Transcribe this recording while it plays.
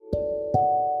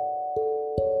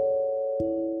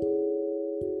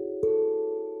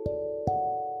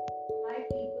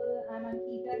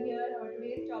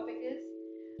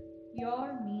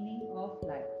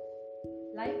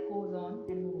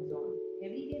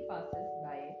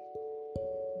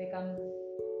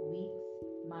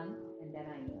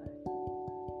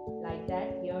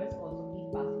that years also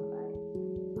keep passing by.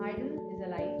 Idle is a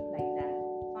life like that.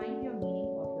 Find your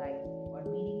meaning of life or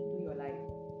meaning to your life,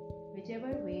 whichever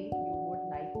way you would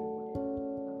like to put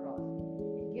it across.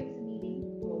 It gives meaning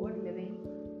to our living,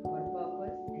 our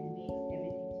purpose, and makes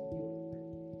everything so beautiful.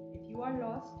 If you are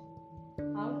lost,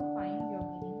 how to find your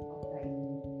meaning of life?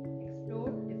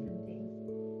 Explore different things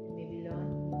and maybe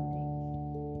learn new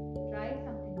things. Try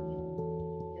something new.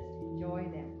 Just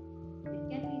enjoy them. It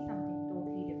can be something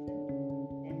totally different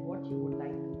than what you would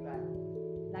like to try.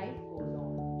 Life goes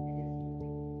on and is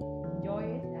moving. Enjoy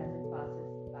it as it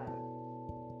passes by.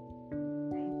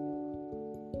 Thank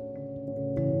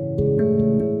you.